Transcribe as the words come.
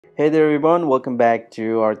Hey there everyone, welcome back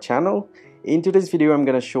to our channel. In today's video I'm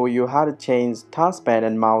going to show you how to change touchpad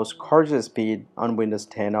and mouse cursor speed on Windows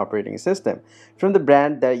 10 operating system from the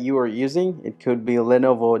brand that you are using. It could be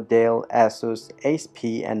Lenovo, Dell, Asus,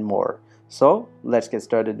 HP and more. So let's get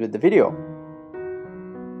started with the video.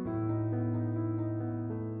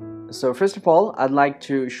 So first of all, I'd like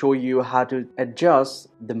to show you how to adjust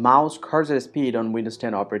the mouse cursor speed on Windows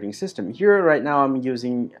 10 operating system. Here right now I'm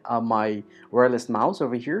using my wireless mouse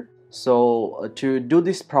over here. So to do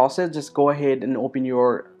this process, just go ahead and open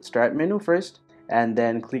your start menu first and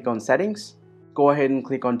then click on settings. Go ahead and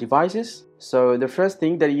click on devices. So the first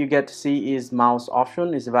thing that you get to see is mouse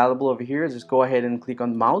option is available over here. Just go ahead and click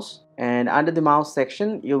on mouse, and under the mouse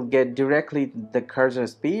section you'll get directly the cursor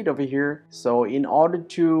speed over here. So in order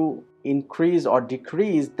to increase or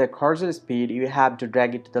decrease the cursor speed, you have to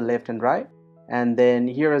drag it to the left and right, and then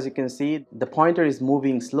here as you can see the pointer is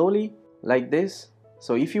moving slowly like this.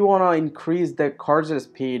 So if you want to increase the cursor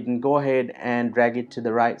speed, then go ahead and drag it to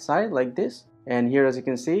the right side like this. And here as you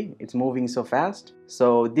can see it's moving so fast.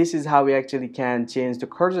 So this is how we actually can change the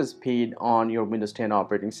cursor speed on your Windows 10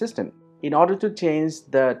 operating system. In order to change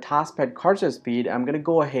the touchpad cursor speed, I'm going to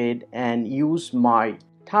go ahead and use my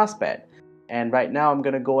touchpad. And right now I'm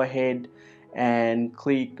going to go ahead and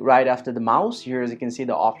click right after the mouse. Here as you can see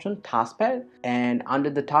the option touchpad, and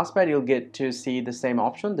under the touchpad you'll get to see the same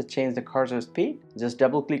option to change the cursor speed. Just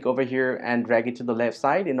double click over here and drag it to the left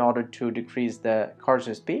side in order to decrease the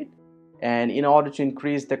cursor speed. And in order to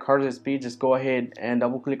increase the cursor speed, just go ahead and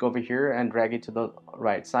double click over here and drag it to the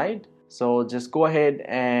right side. So just go ahead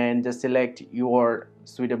and just select your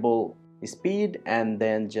suitable speed and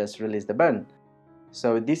then just release the button.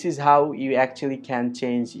 So this is how you actually can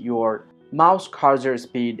change your mouse cursor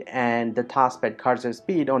speed and the touchpad cursor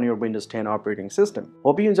speed on your Windows 10 operating system.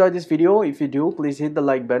 Hope you enjoyed this video. If you do, please hit the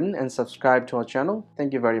like button and subscribe to our channel.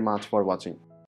 Thank you very much for watching.